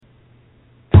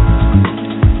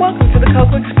Welcome to the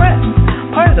Cocoa Express,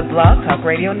 part of the Blog Talk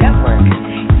Radio Network.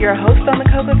 Your host on the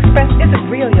Cocoa Express is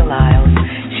Aurelia Lyles.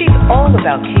 She's all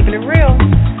about keeping it real.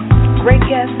 Great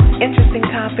guests, interesting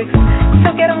topics,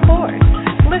 so get on board.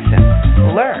 Listen,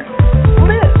 learn,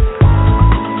 live.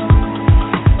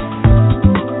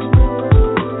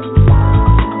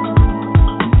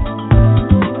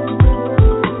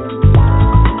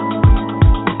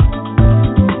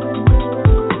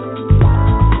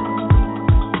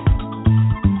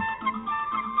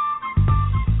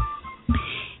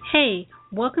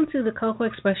 Welcome to the Cocoa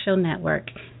Express Show Network.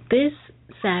 This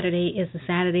Saturday is the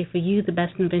Saturday for you, the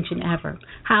best invention ever.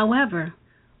 However,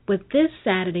 with this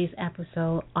Saturday's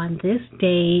episode, on this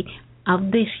day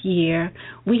of this year,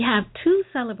 we have two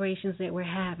celebrations that we're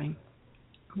having.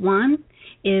 One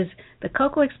is the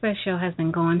Cocoa Express Show has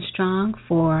been going strong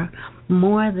for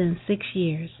more than 6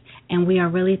 years, and we are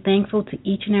really thankful to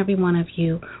each and every one of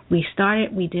you. We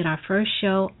did our first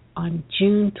show on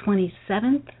June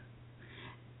 27th.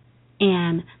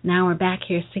 And now we're back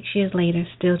here 6 years later,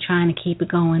 still trying to keep it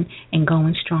going and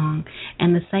going strong.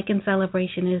 And the second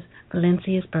celebration is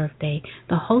Valencia's birthday.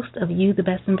 The host of You, the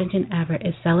Best Invention Ever,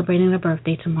 is celebrating her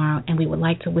birthday tomorrow, and we would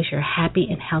like to wish her a happy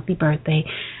and healthy birthday.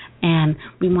 And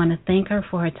we want to thank her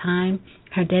for her time,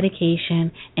 her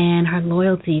dedication, and her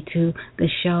loyalty to the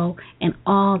show and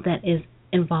all that is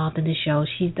involved in the show.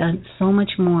 She's done so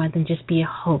much more than just be a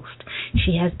host.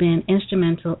 She has been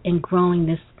instrumental in growing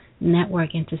this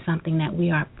network into something that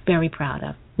we are very proud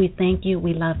of. We thank you,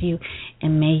 we love you,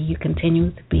 and may you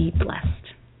continue to be blessed.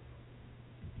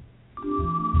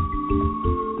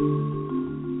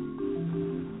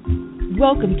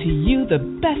 Welcome to You, the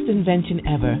Best Invention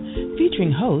Ever,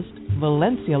 featuring host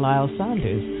Valencia Lyles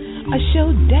Saunders, a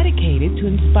show dedicated to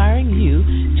inspiring you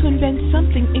to invent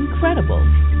something incredible,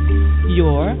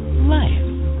 your life.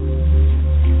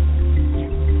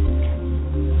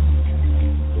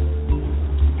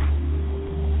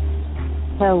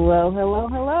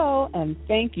 Hello, and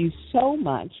thank you so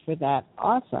much for that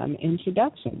awesome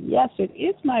introduction. Yes, it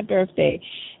is my birthday,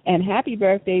 and happy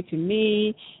birthday to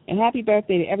me, and happy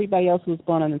birthday to everybody else who was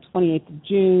born on the 28th of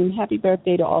June. Happy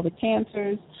birthday to all the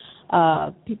cancers,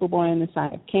 people born in the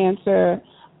sign of Cancer,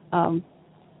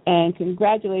 and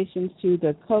congratulations to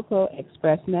the Cocoa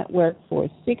Express Network for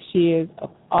 6 years of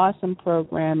awesome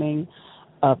programming,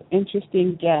 of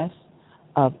interesting guests,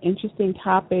 of interesting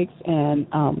topics, and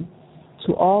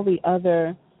to all the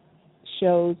other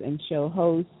shows and show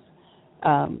hosts,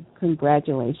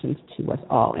 congratulations to us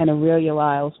all. And Aurelia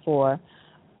Lyles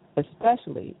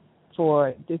especially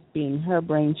for this being her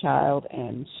brainchild,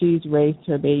 and she's raised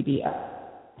her baby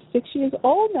up 6 years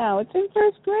old now. It's in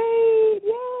first grade.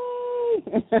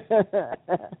 Yay!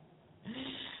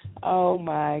 Oh,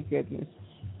 my goodness.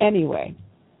 Anyway,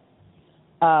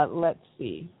 let's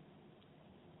see.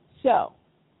 So,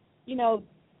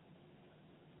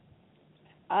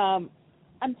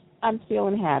 I'm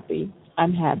feeling happy.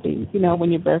 I'm happy.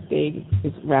 When your birthday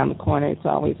is around the corner, it's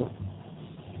always,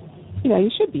 you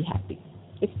should be happy.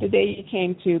 It's the day you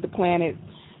came to the planet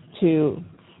to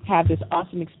have this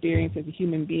awesome experience as a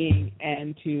human being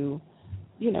and to,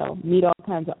 meet all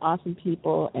kinds of awesome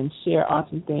people and share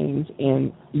awesome things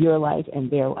in your life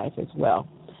and their life as well.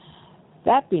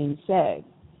 That being said,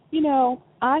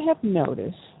 I have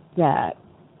noticed that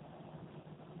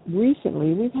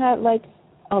recently we've had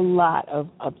a lot of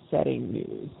upsetting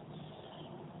news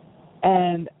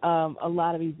and a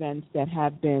lot of events that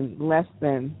have been less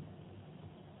than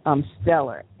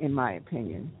stellar, in my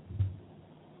opinion.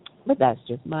 But that's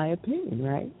just my opinion,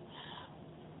 right?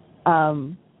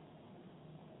 And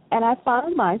I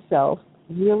found myself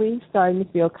really starting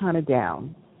to feel kind of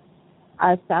down.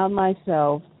 I found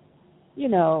myself,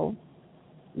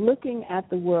 looking at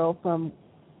the world from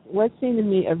what seemed to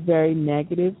me a very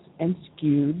negative and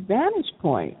skewed vantage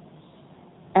point.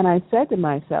 And I said to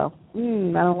myself, I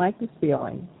don't like this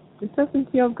feeling. This doesn't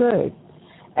feel good.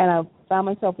 And I found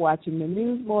myself watching the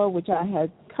news more, which I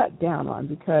had cut down on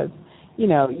because,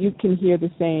 you can hear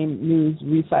the same news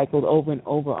recycled over and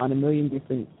over on a million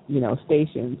different,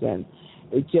 stations, and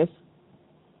it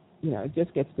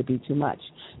just gets to be too much.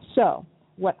 So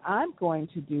what I'm going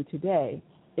to do today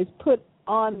is put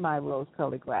on my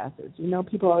rose-colored glasses.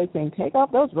 People always saying, take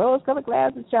off those rose-colored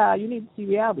glasses, child. You need to see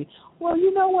reality. Well,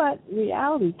 you know what?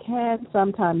 Reality can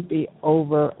sometimes be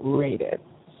overrated.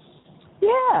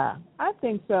 Yeah, I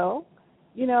think so.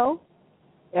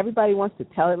 Everybody wants to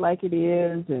tell it like it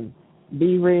is and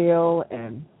be real,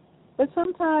 but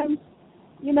sometimes,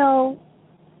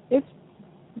 it's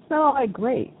not all that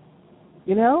great,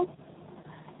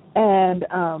 And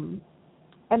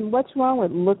what's wrong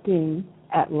with looking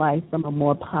at life from a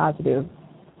more positive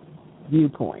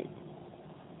viewpoint,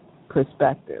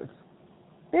 perspective.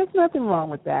 There's nothing wrong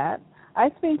with that. I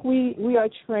think we are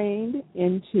trained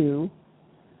into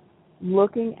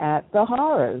looking at the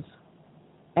horrors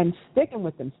and sticking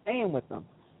with them, staying with them.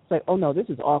 It's like, oh no, this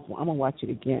is awful. I'm going to watch it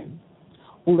again.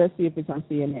 Well, let's see if it's on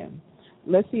CNN.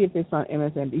 Let's see if it's on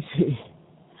MSNBC.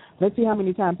 Let's see how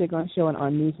many times they're going to show it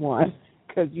on News One,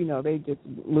 because, you know, they just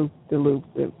loop the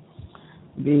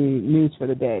news for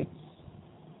the day.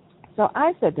 So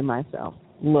I said to myself,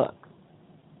 look,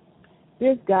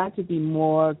 there's got to be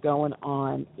more going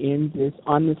on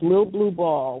on this little blue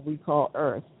ball we call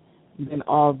Earth than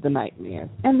all of the nightmares.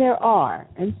 And there are.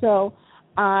 And so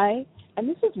and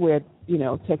this is where, you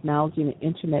know, technology and the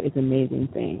internet is an amazing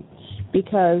thing,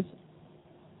 because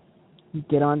you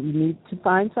need to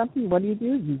find something, what do?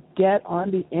 You get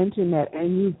on the internet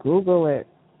and you Google it.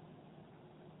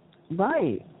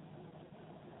 Right.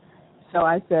 So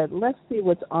I said, let's see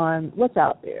what's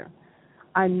out there.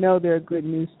 I know there are good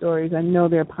news stories. I know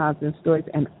there are positive stories,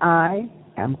 and I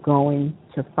am going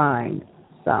to find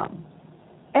some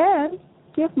and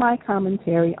give my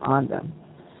commentary on them.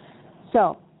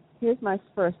 So here's my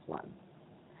first one.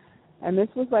 And this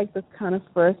was like the kind of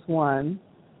first one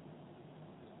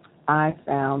I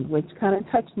found, which kind of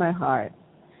touched my heart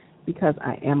because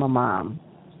I am a mom.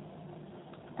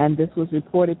 And this was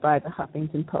reported by the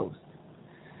Huffington Post.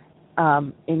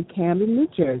 In Camden, New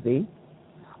Jersey,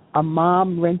 a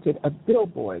mom rented a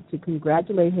billboard to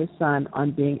congratulate her son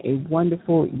on being a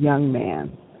wonderful young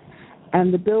man.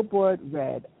 And the billboard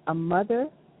read, "A mother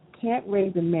can't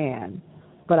raise a man,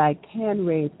 but I can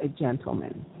raise a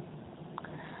gentleman."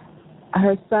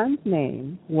 Her son's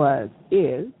name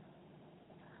is,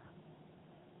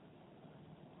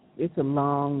 it's a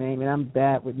long name, and I'm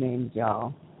bad with names,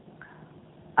 y'all,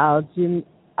 Al-Jilani,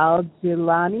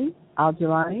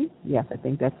 yes, I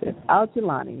think that's it,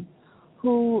 Al-Jilani,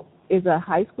 who is a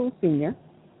high school senior,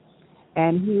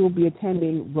 and he will be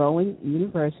attending Rowan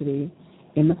University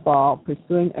in the fall,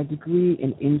 pursuing a degree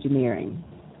in engineering.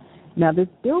 Now, this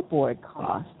billboard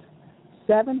cost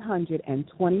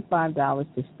 $725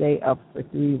 to stay up for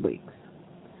 3 weeks.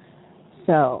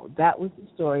 So that was the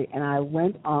story, and I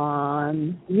went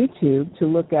on YouTube to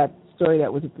look at the story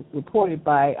that was reported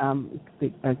by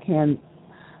the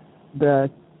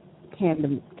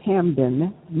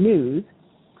Camden News,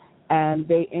 and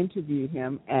they interviewed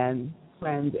him and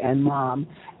friends and mom,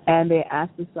 and they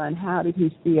asked the son how did he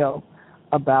feel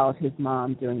about his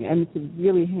mom doing it. And it's a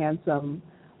really handsome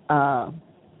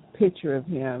picture of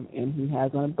him, and he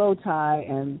has on a bow tie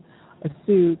and a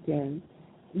suit, and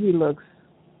he looks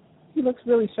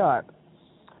really sharp.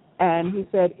 And he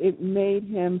said it made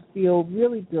him feel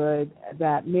really good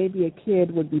that maybe a kid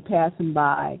would be passing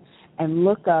by and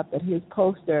look up at his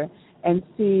poster and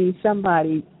see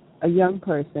somebody, a young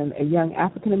person, a young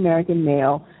African-American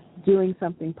male, doing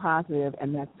something positive,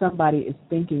 and that somebody is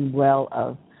thinking well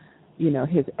of, you know,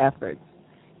 his efforts.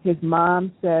 His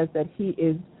mom says that he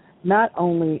is not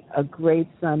only a great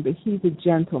son, but he's a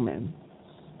gentleman.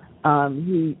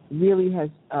 He really has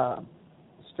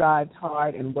strived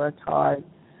hard and worked hard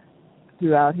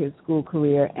throughout his school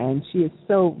career, and she is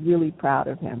so really proud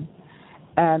of him.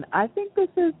 And I think this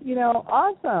is, you know,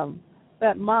 awesome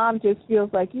that mom just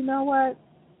feels like, you know what,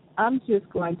 I'm just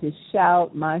going to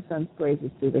shout my son's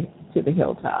praises to the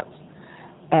hilltops.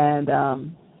 And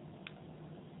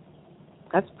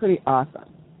that's pretty awesome,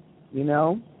 you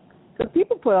know, because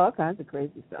people put all kinds of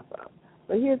crazy stuff up.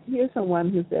 But here's someone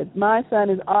who said, my son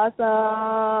is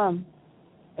awesome.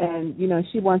 And, you know,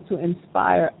 she wants to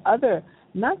inspire other,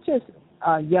 not just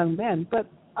young men, but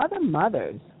other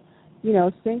mothers, you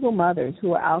know, single mothers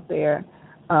who are out there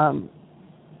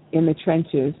in the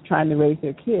trenches trying to raise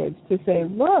their kids, to say,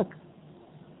 look,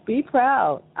 be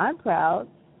proud. I'm proud.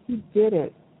 He did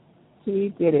it. He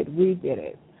did it. We did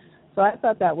it. So I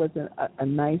thought that was a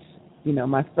nice, you know,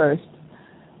 my first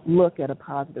look at a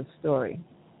positive story.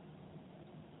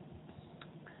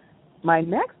 My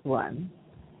next one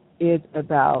is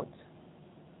about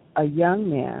a young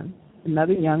man,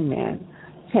 another young man,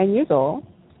 10 years old.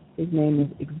 His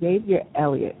name is Xavier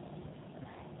Elliott.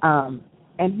 And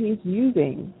he's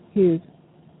using his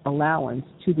allowance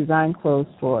to design clothes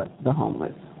for the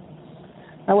homeless.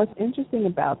 Now, what's interesting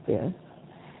about this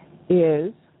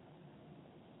is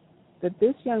that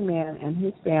this young man and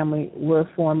his family were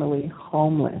formerly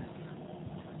homeless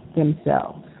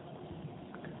themselves.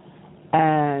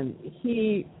 And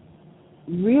he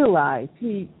realized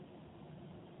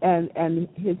and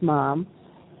his mom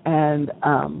and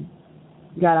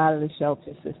got out of the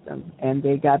shelter system, and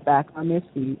they got back on their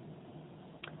feet,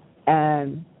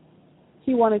 and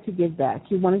he wanted to give back.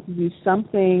 He wanted to do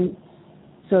something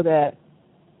so that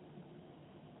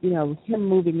him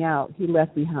moving out, he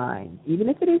left behind, even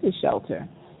if it is a shelter.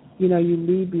 You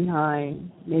leave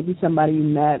behind maybe somebody you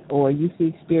met or you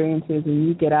see experiences and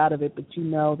you get out of it, but you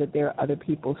know that there are other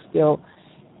people still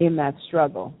in that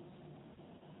struggle.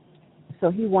 So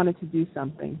he wanted to do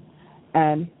something.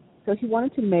 And so he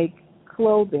wanted to make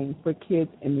clothing for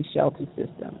kids in the shelter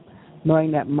system,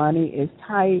 knowing that money is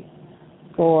tight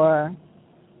for,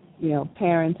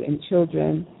 parents and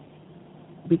children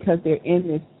because they're in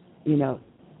this, in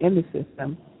the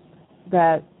system,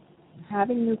 that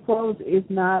having new clothes is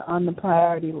not on the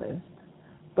priority list,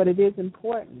 but it is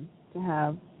important to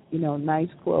have, nice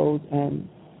clothes and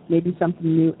maybe something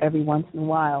new every once in a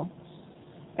while.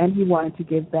 And he wanted to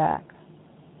give back.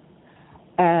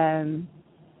 And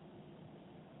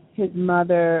his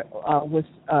mother was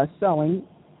sewing,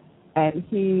 and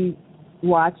he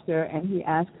watched her, and he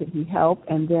asked could he help.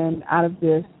 And then out of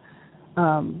this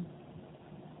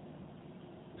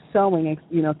sewing,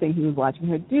 thing he was watching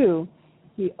her do,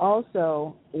 he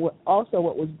also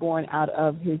what was born out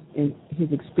of his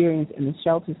experience in the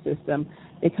shelter system,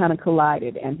 it kind of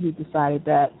collided, and he decided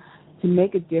that to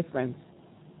make a difference,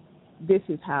 this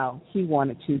is how he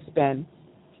wanted to spend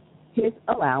his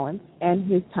allowance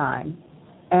and his time.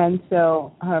 And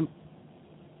so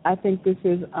I think this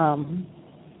is a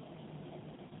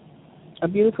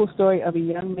beautiful story of a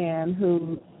young man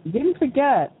who didn't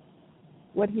forget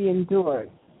what he endured,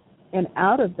 and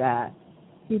out of that,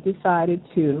 he decided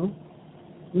to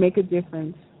make a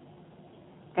difference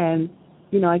and,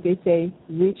 like they say,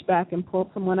 reach back and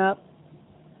pull someone up.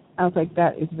 I was like,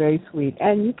 that is very sweet.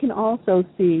 And you can also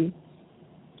see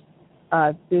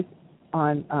this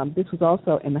on, this was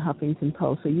also in the Huffington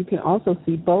Post, so you can also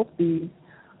see both these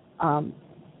in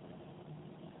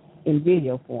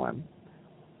video form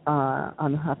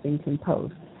on the Huffington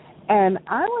Post. And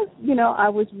I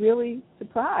was really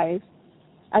surprised.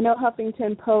 I know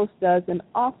Huffington Post does an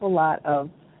awful lot of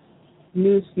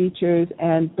news features,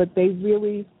 but they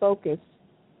really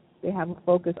they have a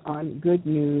focus on good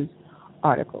news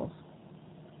articles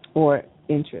or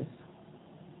interests.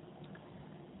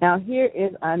 Now here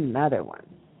is another one,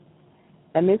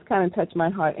 and this kind of touched my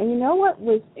heart. And you know what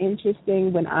was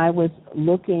interesting when I was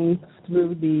looking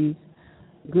through these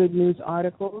good news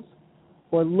articles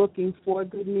or looking for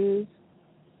good news?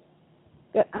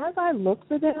 That as I looked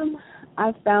for them,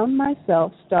 I found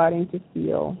myself starting to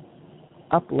feel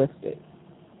uplifted.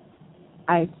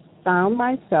 I found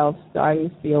myself starting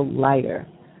to feel lighter.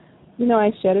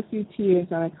 I shed a few tears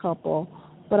on a couple,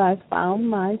 but I found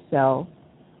myself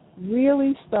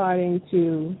really starting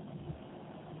to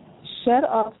shed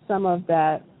off some of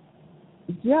that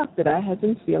yuck that I had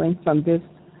been feeling from this,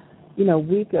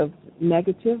 week of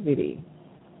negativity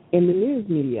in the news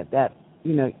media that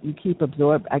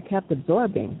I kept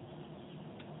absorbing.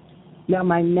 Now,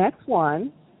 my next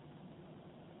one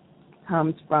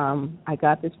comes from, I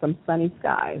got this from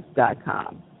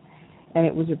sunnyskies.com, and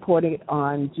it was reported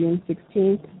on June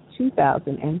 16th,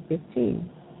 2015.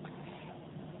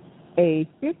 A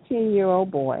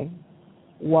 15-year-old boy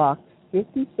walked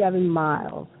 57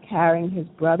 miles carrying his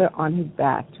brother on his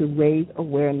back to raise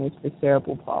awareness for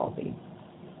cerebral palsy.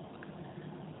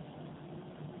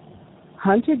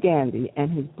 Hunter Gandy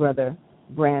and his brother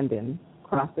Brandon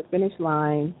crossed the finish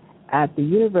line at the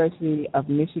University of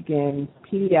Michigan's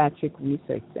Pediatric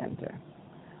Research Center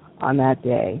on that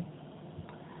day,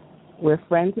 where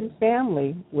friends and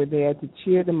family were there to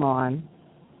cheer them on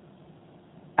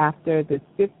after the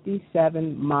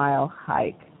 57-mile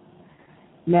hike.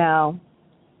 Now,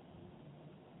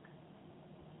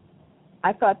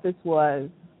 I thought this was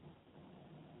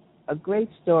a great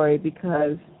story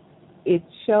because it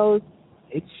showed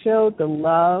the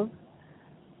love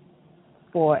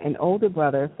for an older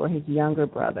brother for his younger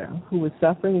brother who was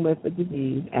suffering with a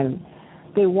disease, and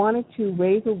they wanted to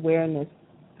raise awareness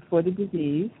for the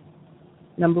disease,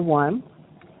 number one.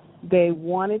 He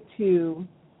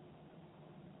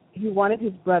wanted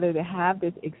his brother to have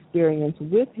this experience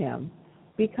with him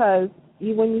because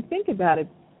when you think about it,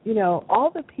 all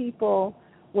the people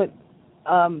with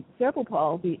cerebral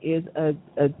palsy is a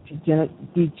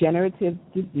degenerative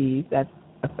disease that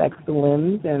affects the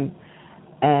limbs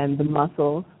and the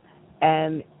muscles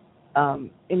and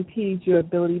impedes your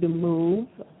ability to move,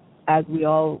 as we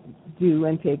all do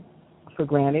and take for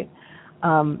granted.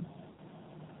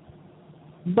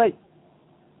 But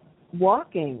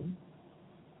walking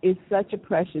is such a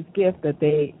precious gift that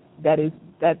they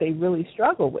really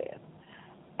struggle with.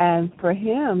 And for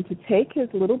him to take his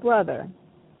little brother,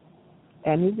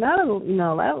 and he's not a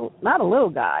little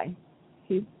guy,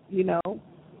 he's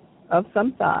of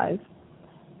some size,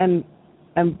 and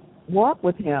walk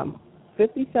with him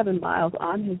 57 miles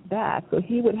on his back. So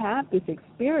he would have this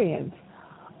experience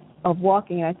of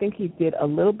walking. I think he did a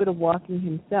little bit of walking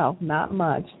himself, not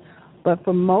much. But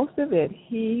for most of it,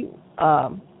 he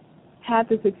had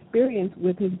this experience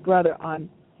with his brother on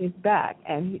his back.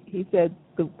 And he said,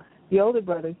 the older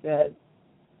brother said,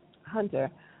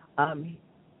 Hunter,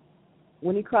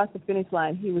 when he crossed the finish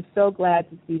line, he was so glad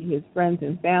to see his friends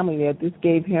and family there. This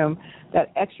gave him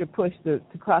that extra push to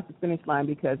cross the finish line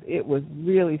because it was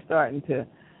really starting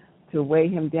to weigh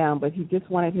him down. But he just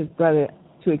wanted his brother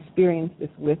to experience this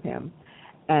with him.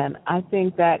 And I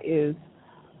think that is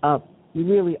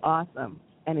really awesome.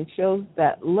 And it shows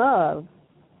that love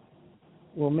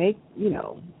will make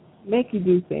you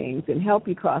do things and help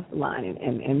you cross the line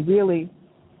and really,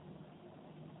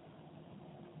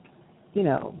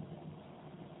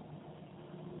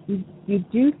 you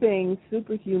do things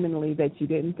superhumanly that you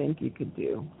didn't think you could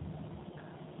do.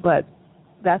 But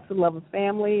that's the love of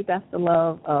family, that's the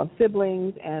love of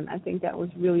siblings, and I think that was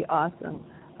really awesome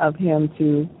of him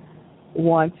to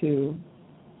want to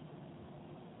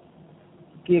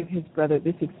give his brother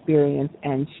this experience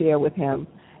and share with him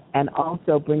and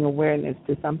also bring awareness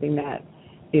to something that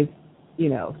is,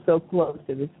 so close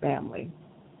to this family.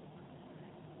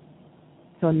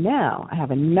 So now I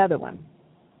have another one.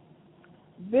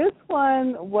 This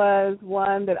one was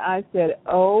one that I said,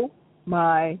 oh,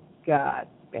 my God,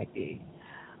 Becky.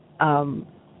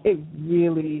 It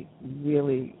really,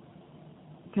 really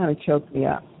kind of choked me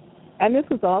up. And this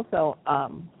was also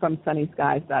from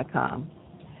sunnyskies.com.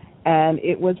 And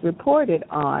it was reported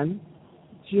on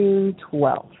June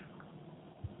 12th,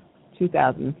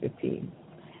 2015.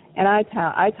 And I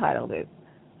titled it,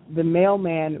 The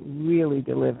Mailman Really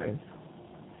Delivers.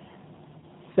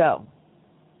 So,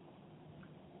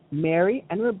 Mary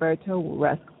and Roberto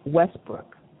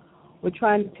Westbrook were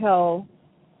trying to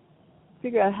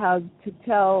figure out how to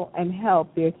tell and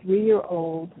help their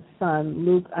 3-year-old son,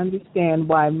 Luke, understand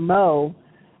why Mo,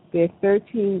 their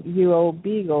 13-year-old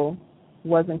beagle,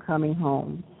 wasn't coming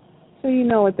home. So you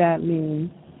know what that means.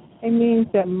 It means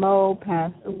that Mo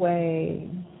passed away.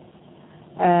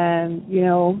 And,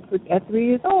 at 3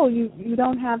 years old, you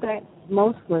don't have that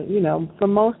for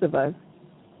most of us,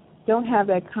 don't have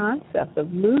that concept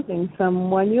of losing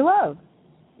someone you love,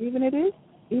 even if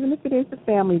it is a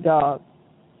family dog.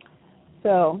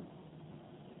 So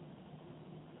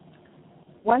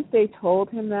once they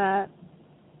told him that,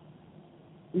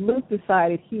 Luke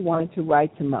decided he wanted to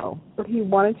write to Mo, but he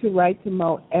wanted to write to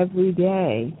Mo every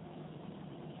day.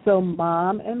 So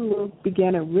Mom and Luke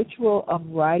began a ritual of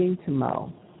writing to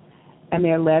Mo, and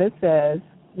their letter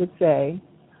would say,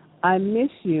 I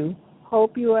miss you.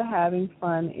 Hope you are having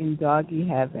fun in doggy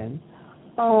heaven.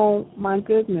 Oh, my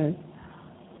goodness.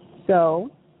 So,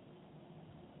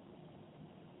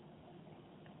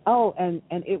 and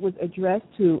it was addressed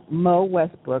to Mo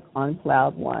Westbrook on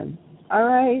Cloud One. All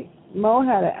right, Mo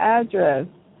had an address.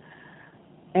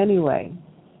 Anyway,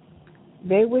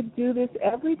 they would do this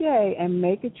every day and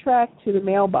make a track to the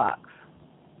mailbox.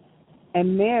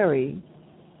 And Mary,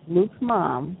 Luke's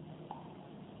mom,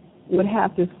 would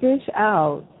have to fish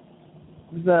out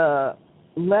the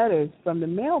letters from the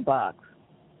mailbox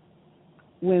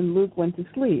when Luke went to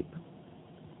sleep,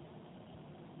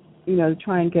 to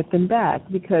try and get them back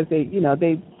because they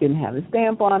didn't have a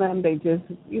stamp on them. They just,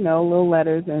 little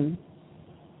letters and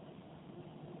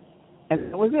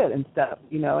that was it and stuff,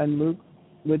 and Luke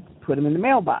would put them in the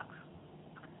mailbox.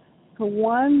 So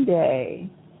one day,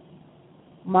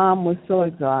 Mom was so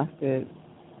exhausted,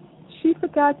 she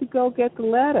forgot to go get the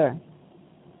letter.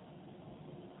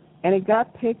 And it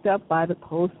got picked up by the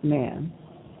postman.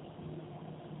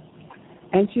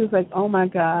 And she was like, oh, my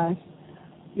gosh,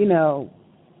 they'll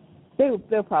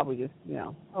probably just,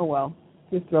 oh, well,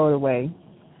 just throw it away.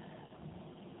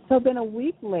 So then a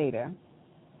week later,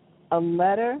 a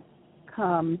letter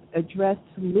comes addressed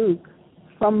to Luke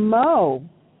from Mo,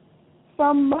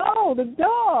 the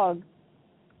dog.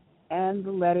 And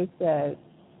the letter said,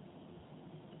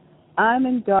 I'm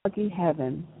in doggy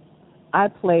heaven. I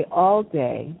play all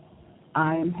day.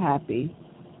 I am happy.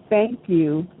 Thank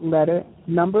you, letter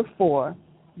number 4,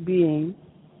 being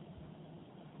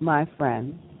my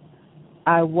friend.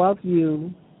 I love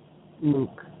you,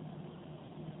 Luke.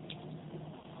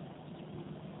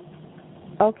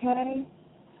 Okay?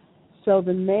 So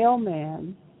the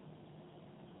mailman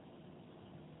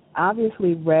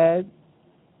obviously read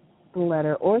the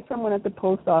letter, or someone at the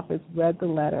post office read the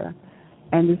letter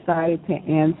and decided to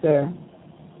answer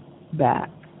back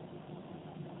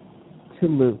to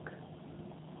Luke.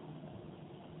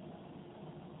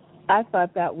 I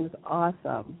thought that was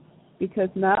awesome because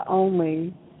not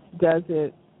only does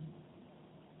it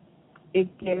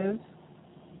gives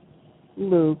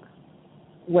Luke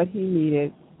what he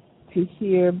needed to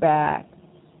hear back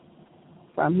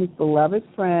from his beloved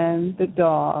friend, the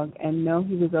dog, and know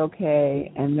he was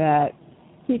okay and that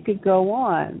he could go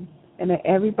on and that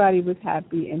everybody was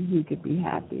happy and he could be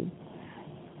happy.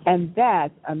 And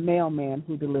that's a mailman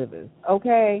who delivers,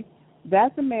 okay?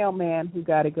 That's a mailman who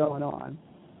got it going on,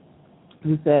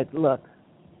 who said, look,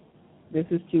 this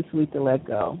is too sweet to let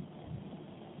go.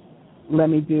 Let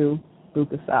me do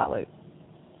Luke a solid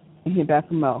and hear back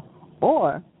from Mo.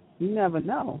 Or, you never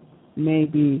know,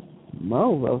 maybe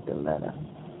Mo wrote the letter.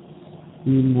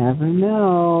 You never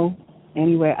know.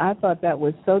 Anyway, I thought that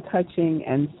was so touching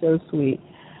and so sweet.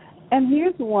 And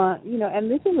here's one,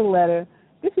 and this is a letter,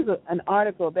 this is an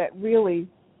article that was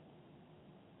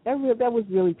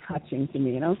really touching to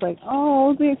me. And I was like,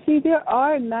 oh, there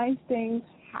are nice things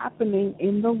happening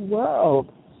in the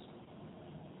world.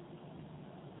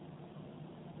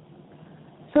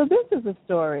 So this is a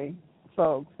story,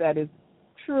 folks, that is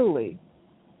truly,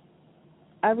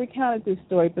 I recounted this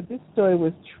story, but this story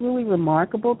was truly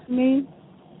remarkable to me.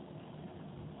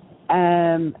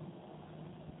 And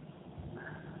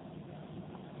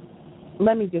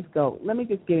let me just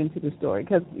get into the story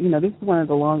because, this is one of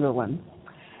the longer ones.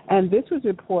 And this was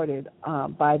reported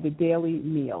by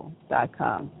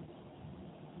thedailymeal.com.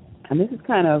 And this is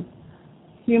kind of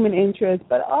human interest,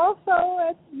 but also,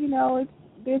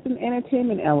 there's an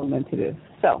entertainment element to this.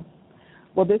 So,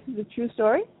 this is a true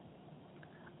story.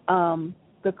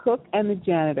 The cook and the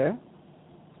janitor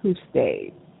who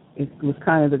stayed. It was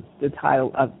kind of the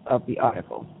title of the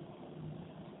article.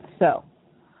 So,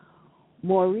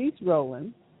 Maurice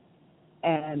Rowland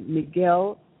and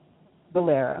Miguel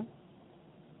Valera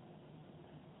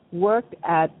worked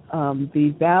at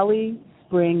the Valley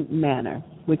Spring Manor,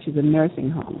 which is a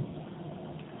nursing home.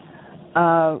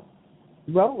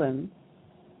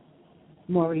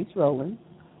 Maurice Rowland,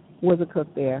 was a cook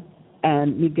there,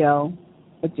 and Miguel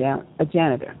a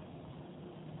janitor.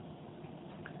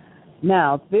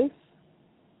 Now, this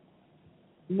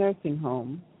nursing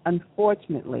home,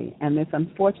 unfortunately, and this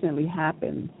unfortunately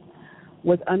happened,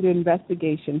 was under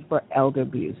investigation for elder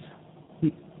abuse.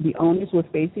 The owners were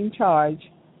facing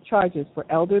charges for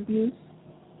elder abuse,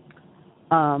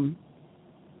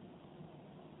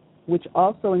 which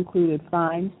also included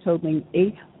fines totaling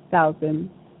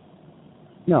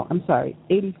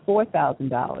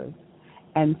 $84,000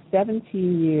 and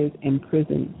 17 years in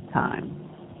prison time,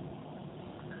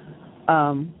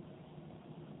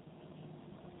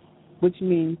 which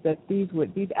means that these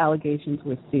allegations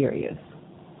were serious.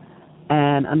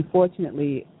 And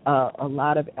unfortunately, a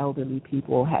lot of elderly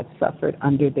people had suffered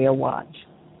under their watch.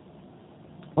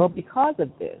 Well, because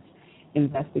of this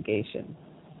investigation,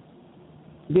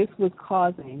 this was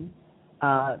causing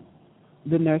the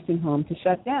nursing home to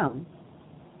shut down.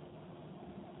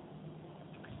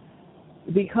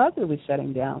 Because it was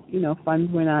shutting down,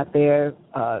 funds were not there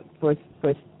for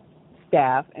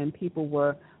staff, and people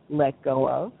were let go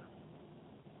of.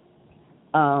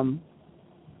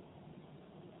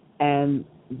 And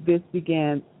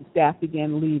staff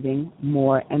began leaving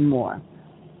more and more.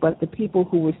 But the people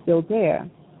who were still there,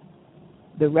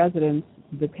 the residents,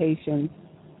 the patients,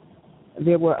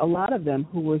 there were a lot of them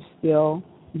who were still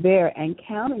there and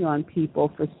counting on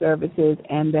people for services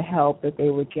and the help that they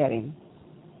were getting.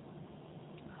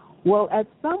 Well, at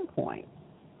some point,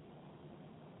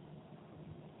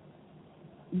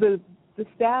 the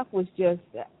staff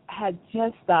had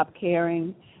just stopped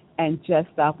caring and just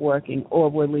stopped working or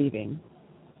were leaving.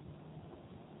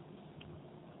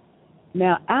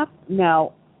 Now,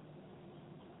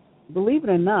 believe it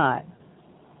or not,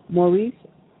 Maurice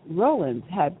Rowland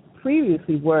had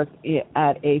previously worked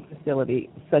at a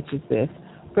facility such as this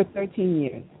for 13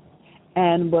 years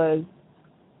and was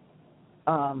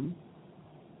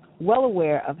well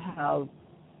aware of how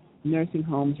nursing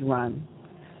homes run.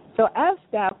 So as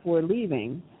staff were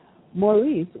leaving,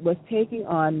 Maurice was taking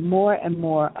on more and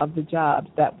more of the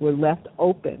jobs that were left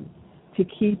open to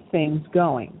keep things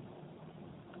going.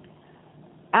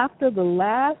 After the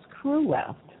last crew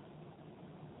left,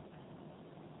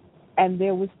 and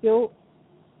there were still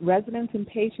residents and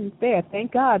patients there,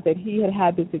 thank God that he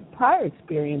had this prior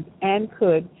experience and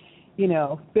could,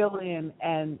 fill in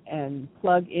and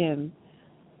plug in,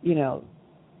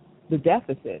 the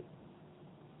deficit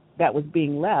that was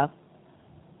being left.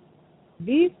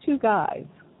 These two guys,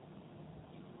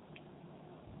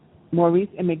 Maurice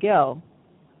and Miguel,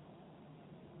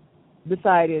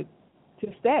 decided to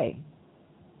stay.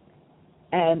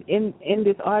 And in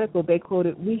this article, they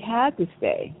quoted, "We had to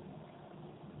stay.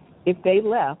 If they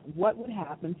left, what would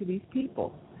happen to these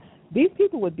people? These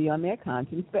people would be on their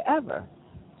conscience forever."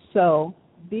 So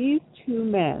these two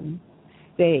men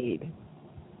stayed.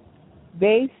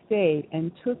 They stayed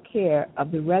and took care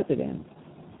of the residents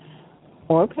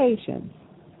or patients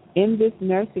in this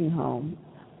nursing home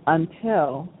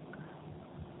until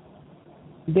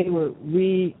they were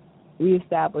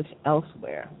reestablished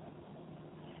elsewhere.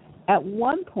 At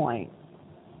one point,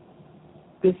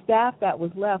 the staff that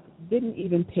was left didn't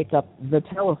even pick up the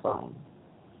telephone.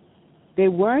 They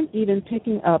weren't even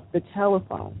picking up the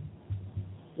telephone,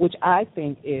 which I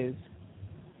think is,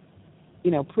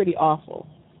 pretty awful.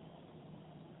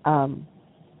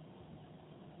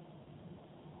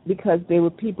 Because there were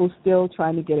people still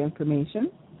trying to get information.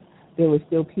 There were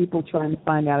still people trying to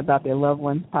find out about their loved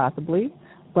ones, possibly,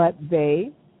 but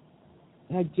they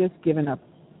had just given up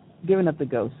the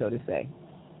ghost, so to say.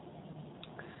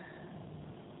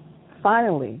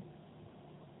 Finally,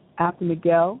 after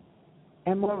Miguel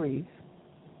and Maurice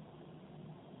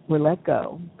were let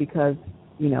go because,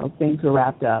 things were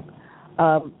wrapped up,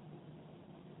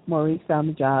 Maurice found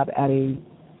a job at a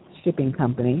shipping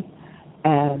company,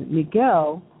 and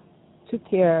Miguel took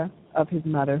care of his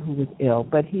mother who was ill,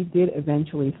 but he did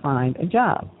eventually find a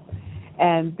job.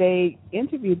 And they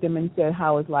interviewed them and said,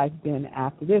 how has life been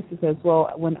after this? He says,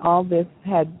 well, when all this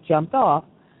had jumped off,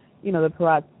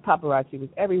 the paparazzi was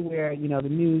everywhere, the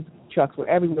news trucks were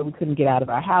everywhere, we couldn't get out of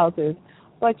our houses,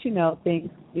 but, things,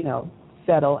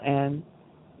 settle and,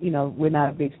 we're not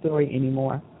a big story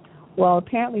anymore. Well,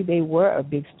 apparently they were a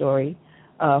big story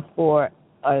for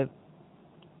a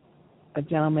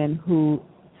gentleman who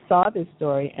saw this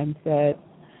story and said,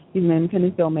 he's an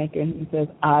independent filmmaker, and he says,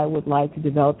 I would like to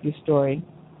develop your story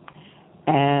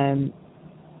and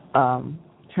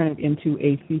turn it into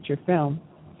a feature film.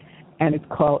 And it's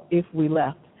called If We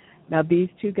Left. Now, these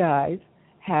two guys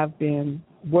have been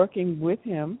working with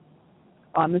him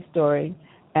on the story,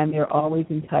 and they're always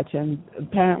in touch. And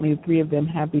apparently the three of them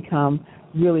have become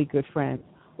really good friends.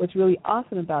 What's really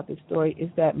awesome about this story is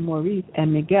that Maurice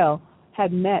and Miguel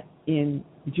had met in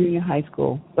junior high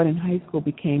school, but in high school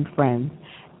became friends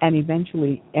and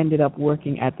eventually ended up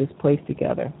working at this place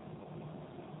together.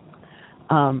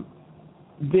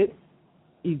 This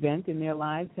event in their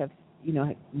lives have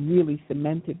really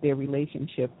cemented their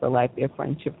relationship for life, their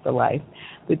friendship for life.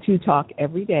 The two talk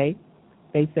every day,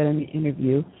 they said in the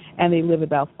interview, and they live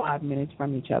about 5 minutes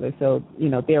from each other. So,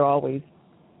 they're always,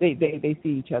 they see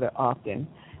each other often.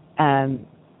 And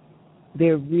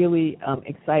they're really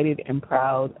excited and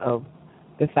proud of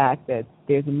the fact that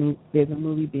there's a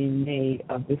movie being made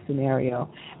of this scenario.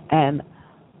 And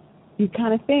you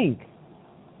kind of think,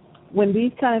 when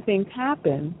these kind of things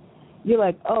happen, you're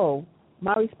like, oh,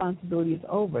 my responsibility is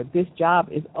over. This job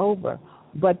is over.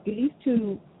 But these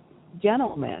two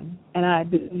gentlemen, and I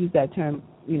use that term,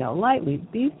 lightly,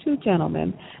 these two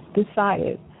gentlemen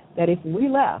decided that if we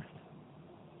left,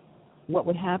 what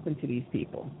would happen to these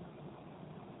people?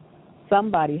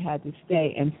 Somebody had to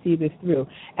stay and see this through.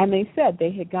 And they said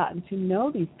they had gotten to know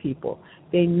these people.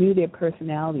 They knew their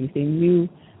personalities. They knew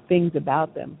things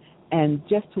about them. And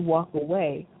just to walk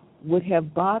away would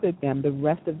have bothered them the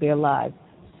rest of their lives.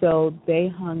 So they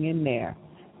hung in there.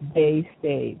 They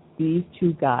stayed. These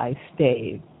two guys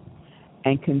stayed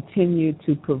and continued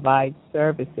to provide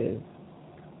services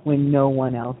when no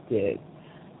one else did.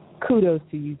 Kudos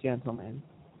to you, gentlemen.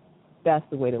 That's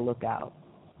the way to look out.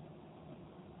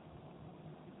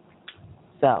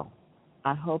 So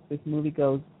I hope this movie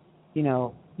goes,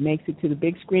 makes it to the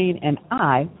big screen, and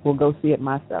I will go see it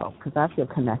myself because I feel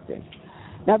connected.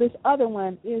 Now, this other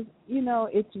one is,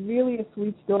 it's really a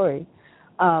sweet story.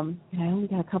 And I only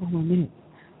got a couple more minutes.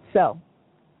 So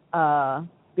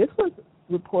this was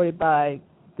reported by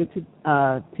the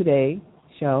Today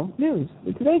Show News,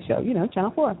 the Today Show,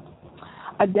 Channel 4.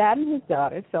 A dad and his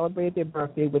daughter celebrated their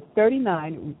birthday with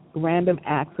 39 random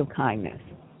acts of kindness.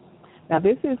 Now,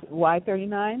 this is why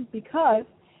 39? Because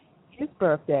his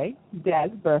birthday,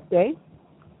 Dad's birthday,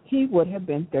 he would have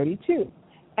been 32.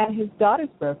 And his daughter's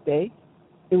birthday,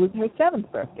 it was her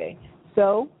 7th birthday.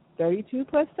 So 32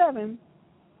 plus 7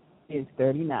 is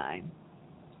 39.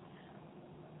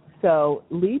 So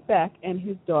Lee Beck and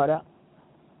his daughter,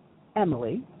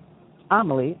 Amelie,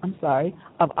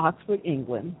 of Oxford,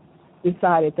 England,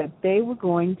 decided that they were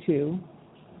going to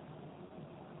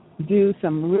do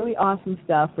some really awesome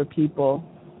stuff for people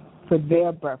for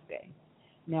their birthday.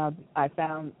 Now, I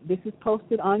found this is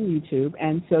posted on YouTube,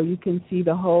 and so you can see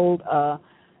the whole,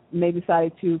 and they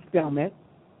decided to film it.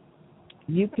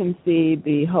 You can see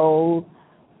the whole,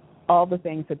 all the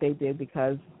things that they did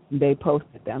because they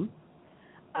posted them.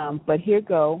 But here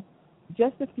go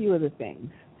just a few of the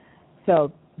things.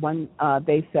 So one,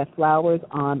 they set flowers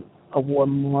on a war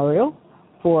memorial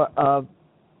for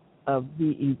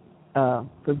VE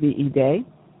Day.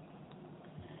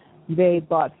 They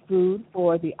bought food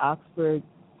for the Oxford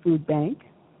Food Bank.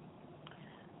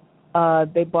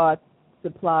 They bought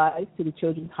supplies to the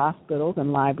children's hospitals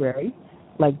and libraries,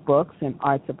 like books and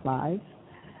art supplies.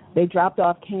 They dropped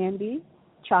off candy,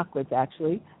 chocolates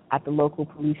actually, at the local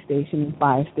police station and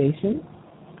fire station.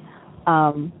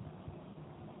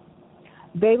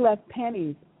 They left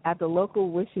pennies at the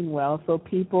local wishing well so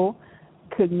people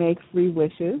could make free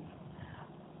wishes.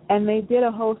 And they did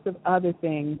a host of other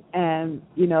things. And,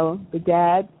 the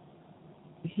dad,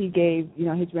 he gave,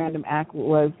 his random act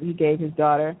was he gave his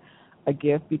daughter a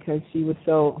gift because she was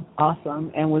so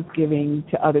awesome and was giving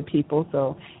to other people.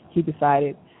 So he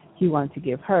decided he wanted to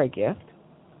give her a gift,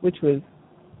 which was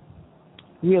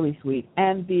really sweet.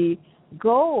 And the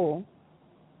goal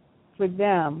for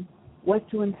them was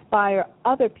to inspire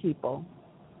other people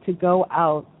to go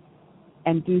out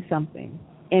and do something,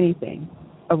 anything,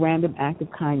 a random act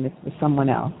of kindness for someone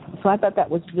else. So I thought that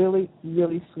was really,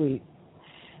 really sweet.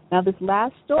 Now, this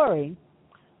last story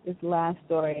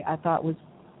I thought was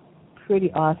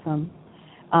pretty awesome,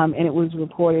 and it was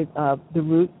reported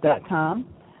TheRoot.com,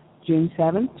 June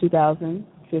 7th,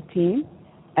 2015,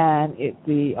 and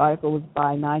the article was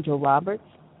by Nigel Roberts,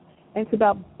 and it's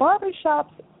about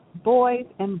barbershops, boys,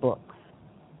 and books.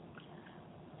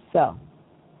 So,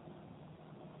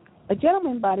 a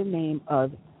gentleman by the name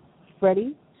of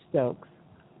Freddie Stokes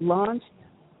launched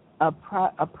a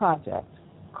project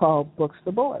called Books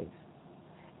for Boys.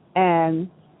 And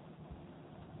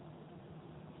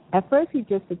at first he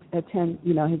just his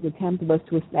attempt was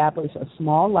to establish a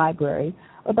small library,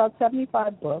 about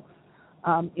 75 books,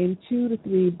 in 2 to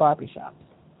 3 barbershops.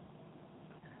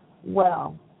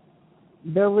 Well,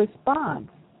 the response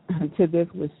to this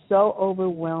was so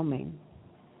overwhelming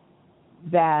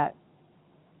that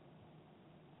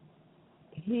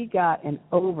he got an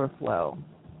overflow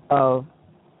of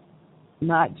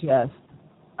not just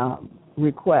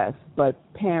requests, but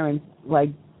parents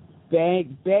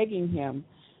begging him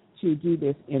to do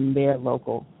this in their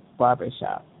local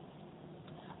barbershop.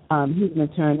 He's an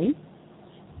attorney.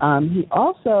 He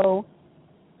also,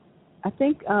 I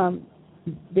think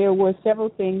there were several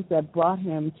things that brought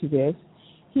him to this.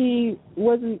 He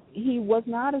was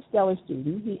not a stellar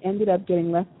student. He ended up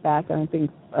getting left back, I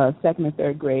think, 2nd or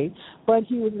 3rd grade, but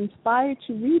he was inspired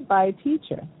to read by a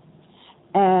teacher.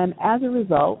 And as a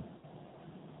result,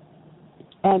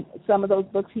 and some of those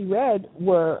books he read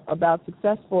were about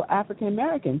successful African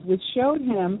Americans, which showed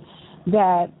him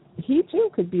that he too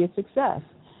could be a success.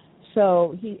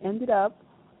 So he ended up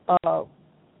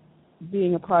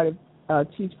being a part of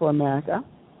Teach for America,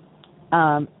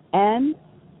 and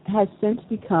has since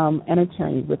become an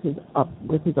attorney with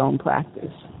his own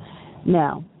practice.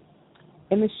 Now,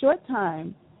 in the short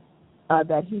time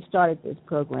that he started this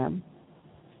program,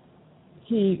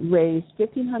 he raised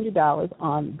 $1,500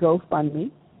 on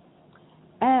GoFundMe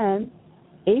and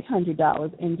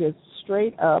 $800 in just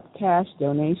straight up cash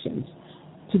donations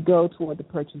to go toward the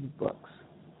purchase of books.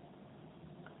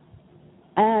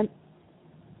 And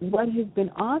what has been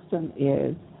awesome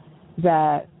is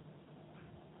that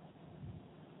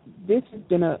he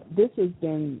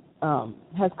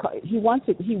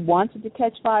wanted to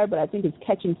catch fire, but I think it's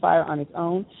catching fire on its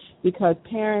own, because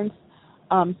parents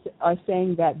are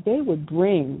saying that they would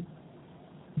bring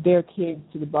their kids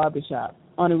to the barbershop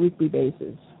on a weekly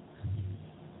basis,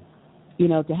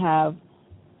 to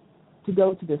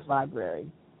go to this library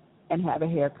and have a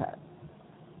haircut.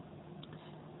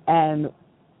 And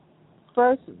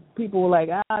first people were like,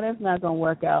 that's not going to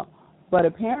work out, but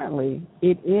apparently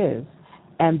it is.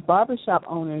 And barbershop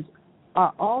owners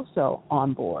are also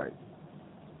on board.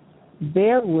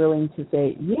 They're willing to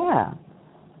say, yeah,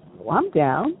 well, I'm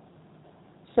down.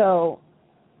 So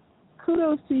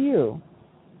kudos to you.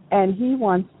 And he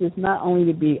wants this not only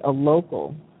to be a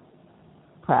local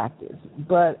practice,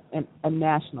 but a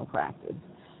national practice.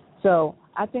 So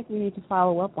I think we need to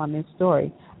follow up on this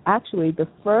story. Actually, the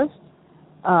first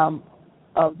of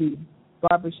the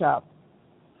barbershop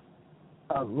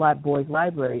boys'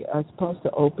 library are supposed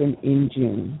to open in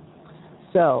June.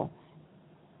 So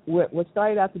what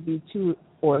started out to be 2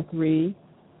 or 3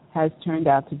 has turned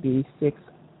out to be 6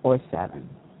 or 7.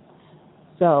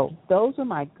 So those are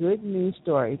my good news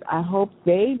stories. I hope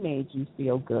they made you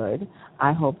feel good.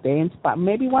 I hope they inspired.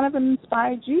 Maybe one of them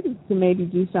inspired you to maybe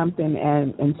do something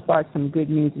and spark some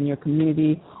good news in your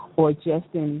community, or just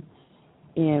in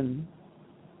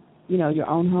your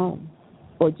own home,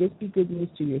 or just be good news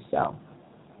to yourself.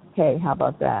 Hey, how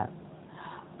about that?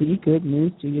 Be good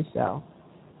news to yourself.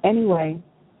 Anyway,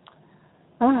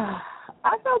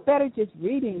 I felt better just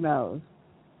reading those.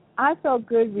 I felt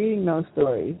good reading those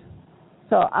stories.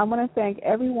 So I want to thank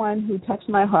everyone who touched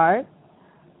my heart.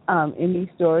 in these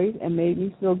stories and made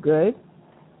me feel good.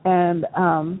 And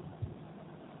I'm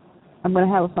going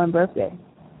to have a fun birthday.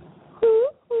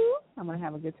 I'm going to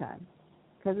have a good time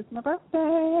because it's my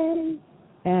birthday.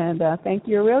 And thank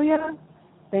you, Aurelia.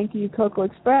 Thank you, Cocoa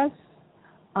Express.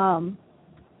 Have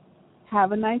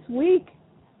a nice week.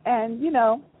 And,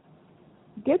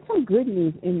 get some good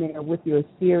news in there with your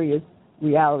serious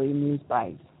reality news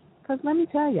bites. Because let me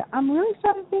tell you, I'm really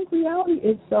starting to think reality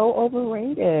is so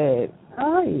overrated.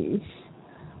 Gosh.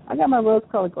 I got my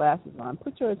rose-colored glasses on.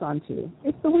 Put yours on, too.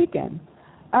 It's the weekend.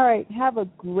 All right. Have a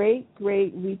great,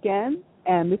 great weekend.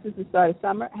 And this is the start of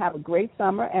summer. Have a great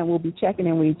summer, and we'll be checking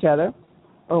in with each other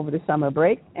over the summer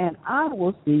break. And I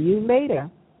will see you later.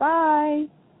 Bye.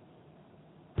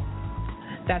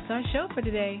 That's our show for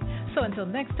today. So until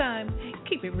next time,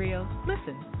 keep it real,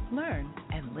 listen, learn,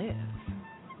 and live.